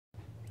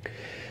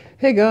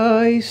Hey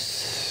guys,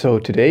 so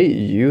today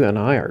you and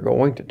I are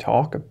going to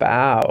talk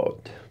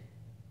about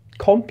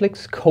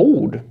complex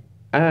code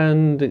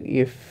and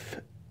if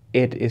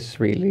it is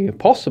really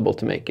possible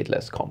to make it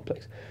less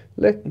complex.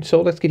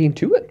 Let's get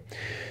into it.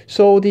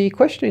 So the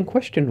question in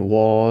question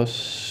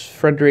was,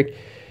 Frederick,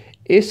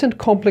 isn't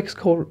complex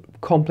code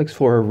complex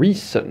for a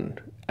reason?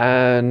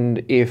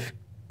 And if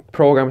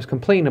programmers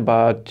complain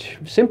about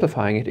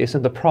simplifying it,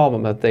 isn't the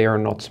problem that they are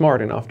not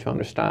smart enough to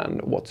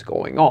understand what's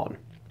going on?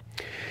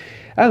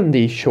 And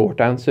the short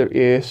answer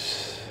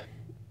is,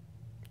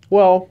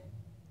 well,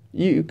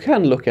 you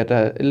can look at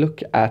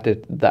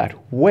it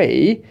that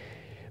way,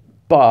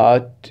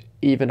 but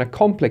even a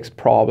complex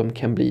problem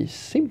can be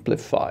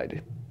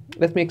simplified.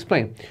 Let me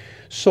explain.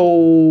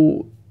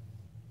 So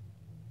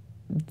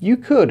you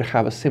could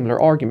have a similar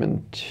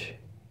argument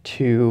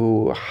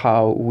to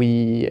how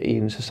we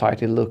in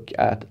society look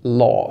at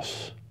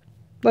laws.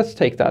 Let's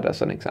take that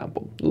as an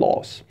example,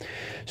 laws.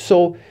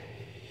 So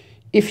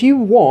if you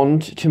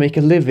want to make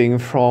a living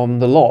from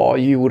the law,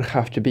 you would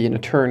have to be an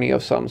attorney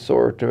of some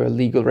sort or a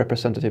legal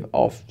representative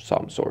of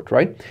some sort,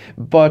 right?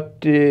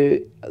 But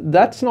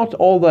that's not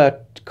all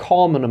that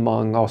common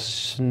among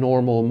us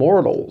normal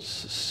mortals.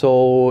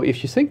 So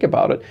if you think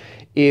about it,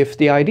 if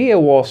the idea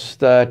was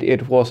that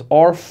it was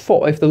our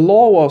fault, if the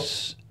law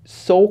was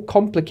so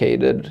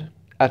complicated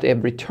at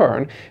every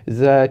turn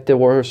that there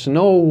was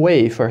no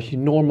way for a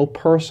normal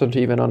person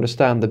to even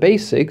understand the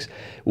basics,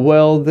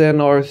 well,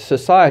 then our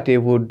society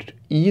would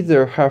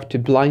either have to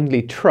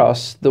blindly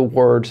trust the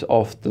words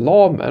of the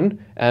lawmen,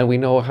 and we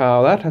know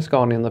how that has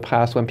gone in the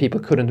past when people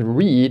couldn't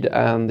read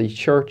and the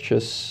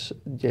churches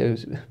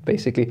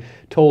basically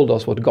told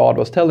us what God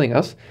was telling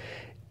us.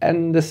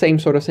 And the same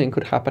sort of thing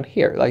could happen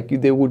here. Like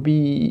it would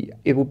be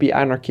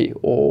anarchy,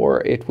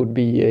 or it would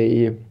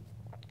be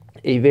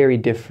a very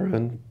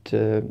different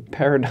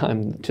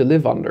paradigm to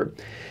live under.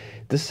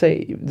 The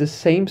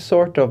same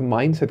sort of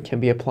mindset can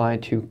be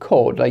applied to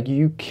code. Like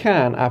you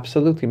can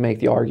absolutely make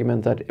the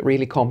argument that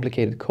really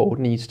complicated code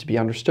needs to be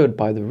understood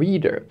by the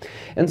reader.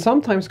 And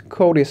sometimes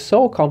code is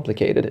so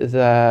complicated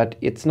that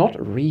it's not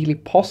really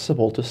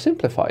possible to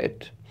simplify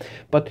it.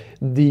 But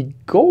the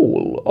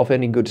goal of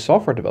any good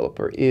software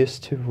developer is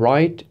to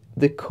write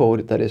the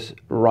code that is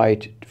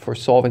right for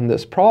solving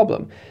this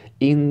problem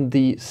in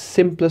the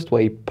simplest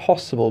way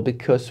possible,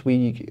 because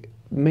we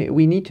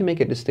need to make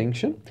a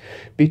distinction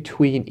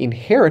between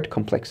inherent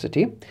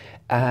complexity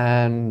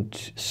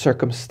and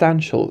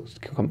circumstantial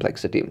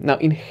complexity. Now,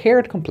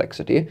 inherent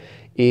complexity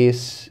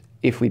is,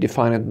 if we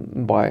define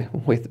it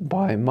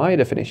by my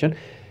definition,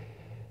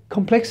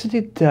 complexity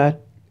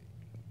that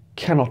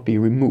cannot be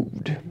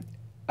removed.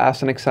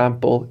 As an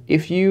example,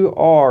 if you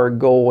are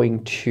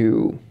going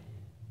to,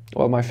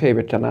 well, my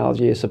favorite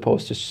analogy is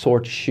supposed to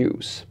sort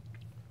shoes.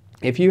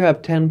 If you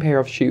have 10 pair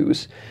of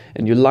shoes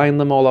and you line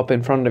them all up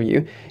in front of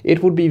you,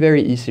 it would be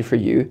very easy for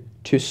you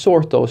to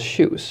sort those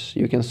shoes.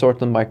 You can sort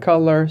them by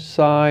color,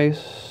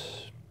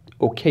 size,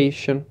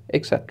 occasion,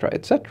 etc.,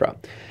 etc.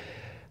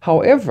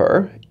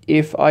 However,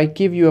 if I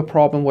give you a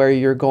problem where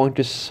you're going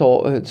to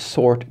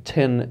sort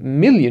 10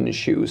 million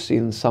shoes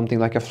in something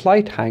like a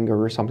flight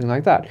hanger or something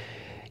like that,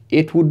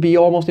 it would be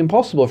almost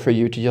impossible for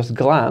you to just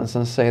glance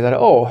and say that,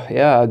 oh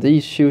yeah,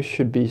 these shoes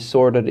should be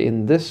sorted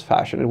in this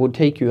fashion. It would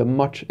take it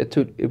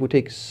would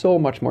take so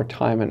much more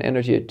time and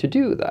energy to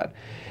do that.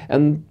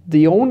 And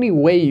the only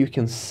way you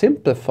can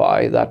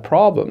simplify that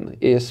problem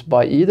is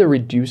by either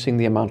reducing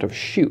the amount of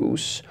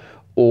shoes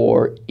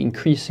or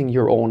increasing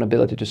your own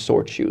ability to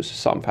sort shoes in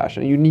some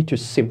fashion. You need to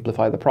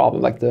simplify the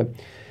problem, like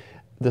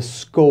the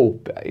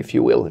scope, if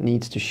you will,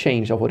 needs to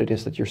change of what it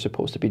is that you're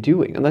supposed to be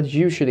doing. And that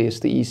usually is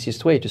the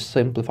easiest way to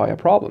simplify a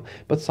problem.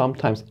 But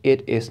sometimes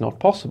it is not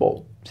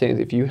possible. So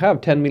if you have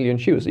 10 million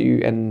shoes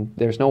and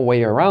there's no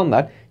way around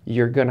that,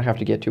 you're going to have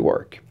to get to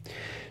work.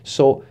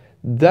 So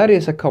that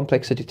is a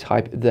complexity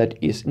type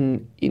that is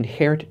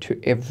inherent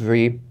to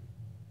every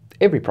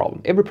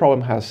problem. Every problem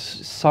has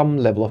some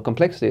level of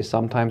complexity.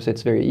 Sometimes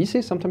it's very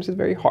easy, sometimes it's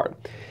very hard.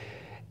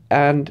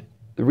 And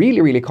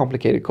really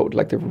complicated code,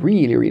 like the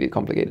really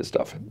complicated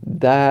stuff,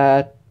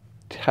 that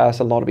has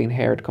a lot of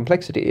inherent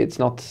complexity. It's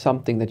not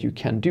something that you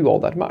can do all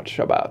that much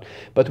about.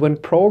 But when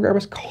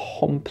programmers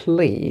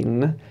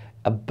complain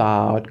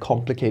about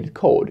complicated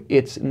code,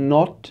 it's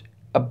not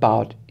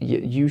about,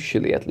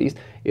 usually at least,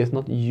 it's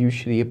not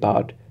usually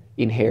about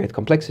inherent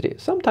complexity.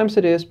 Sometimes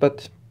it is,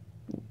 but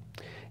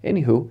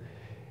anywho,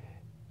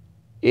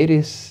 it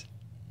is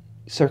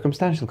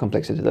circumstantial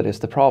complexity that is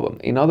the problem.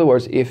 In other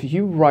words, if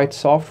you write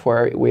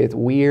software with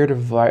weird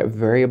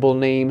variable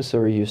names,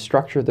 or you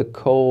structure the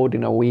code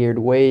in a weird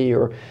way,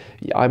 or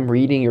I'm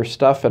reading your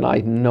stuff and I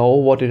know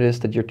what it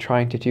is that you're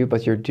trying to do,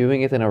 but you're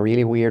doing it in a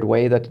really weird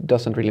way that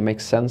doesn't really make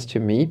sense to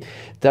me,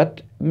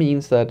 that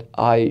means that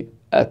I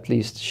at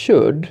least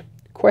should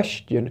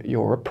question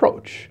your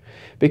approach.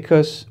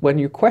 Because when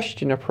you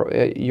question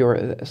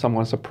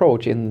someone's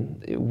approach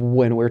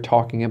when we're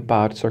talking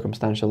about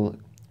circumstantial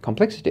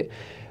complexity,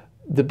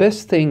 the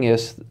best thing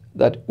is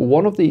that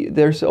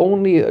there's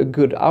only a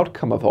good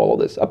outcome of all of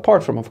this,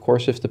 apart from, of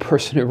course, if the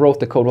person who wrote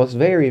the code was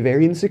very,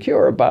 very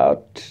insecure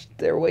about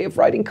their way of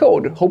writing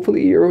code.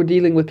 Hopefully you're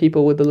dealing with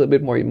people with a little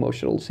bit more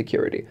emotional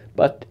security,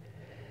 but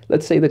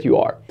let's say that you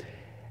are.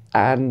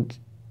 And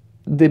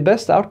the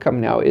best outcome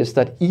now is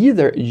that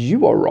either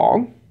you are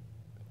wrong,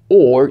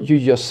 or you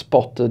just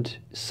spotted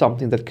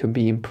something that could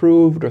be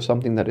improved, or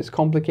something that is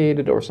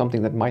complicated, or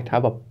something that might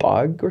have a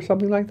bug or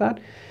something like that.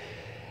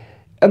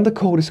 And the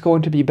code is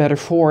going to be better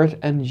for it,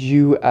 and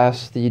you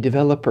as the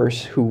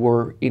developers who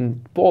were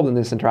involved in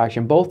this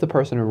interaction, both the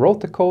person who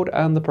wrote the code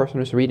and the person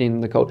who's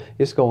reading the code,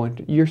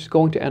 you're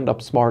going to end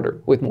up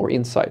smarter with more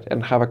insight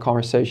and have a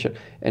conversation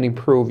and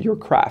improve your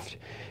craft.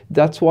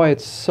 That's why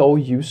it's so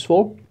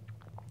useful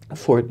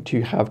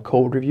to have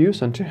code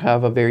reviews and to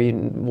have a very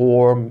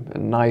warm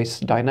and nice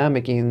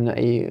dynamic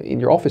in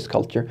your office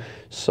culture,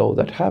 so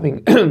that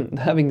having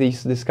having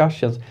these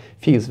discussions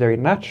feels very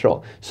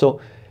natural.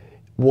 So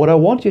what I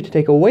want you to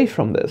take away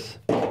from this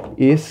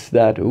is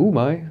that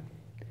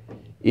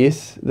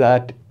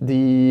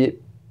the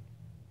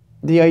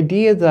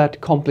idea that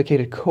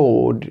complicated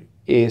code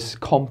is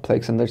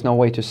complex and there's no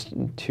way to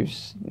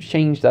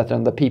change that,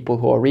 and the people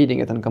who are reading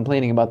it and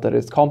complaining about that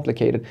it's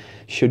complicated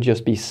should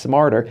just be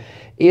smarter,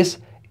 is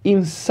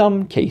in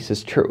some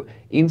cases true.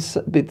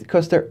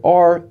 Because there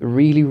are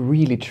really,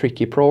 really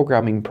tricky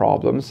programming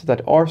problems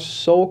that are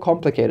so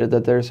complicated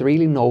that there's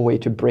really no way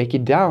to break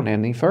it down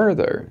any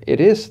further. It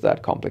is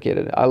that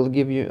complicated. I'll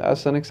give you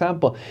as an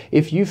example.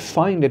 If you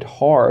find it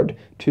hard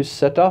to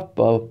set up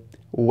a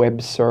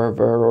web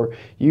server, or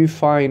you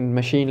find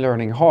machine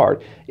learning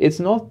hard, it's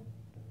not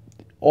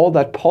all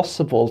that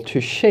possible to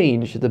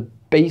change the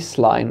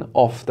baseline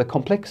of the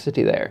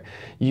complexity there.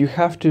 You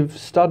have to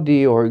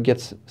study or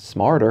get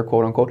smarter,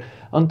 quote unquote,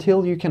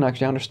 until you can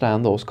actually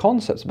understand those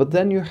concepts. But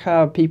then you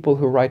have people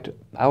who write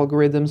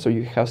algorithms, or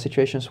you have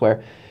situations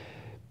where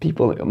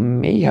people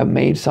may have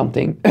made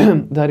something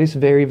that is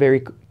very,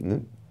 very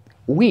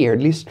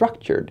weirdly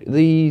structured.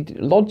 The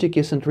logic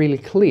isn't really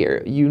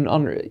clear.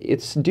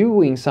 It's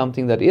doing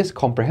something that is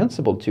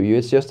comprehensible to you.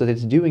 It's just that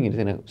it's doing it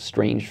in a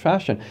strange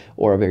fashion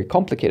or a very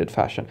complicated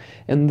fashion.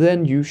 And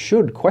then you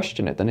should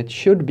question it, and it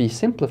should be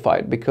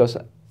simplified, because,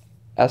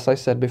 as I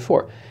said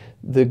before,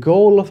 the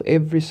goal of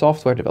every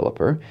software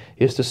developer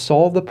is to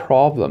solve the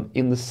problem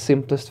in the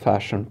simplest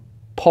fashion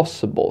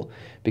possible,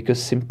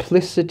 because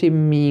simplicity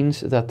means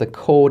that the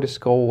code is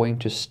going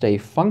to stay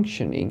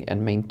functioning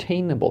and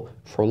maintainable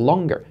for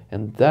longer.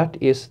 And that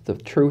is the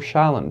true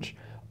challenge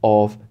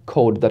of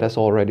code that has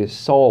already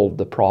solved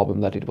the problem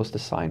that it was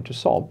designed to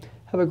solve.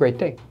 Have a great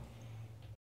day.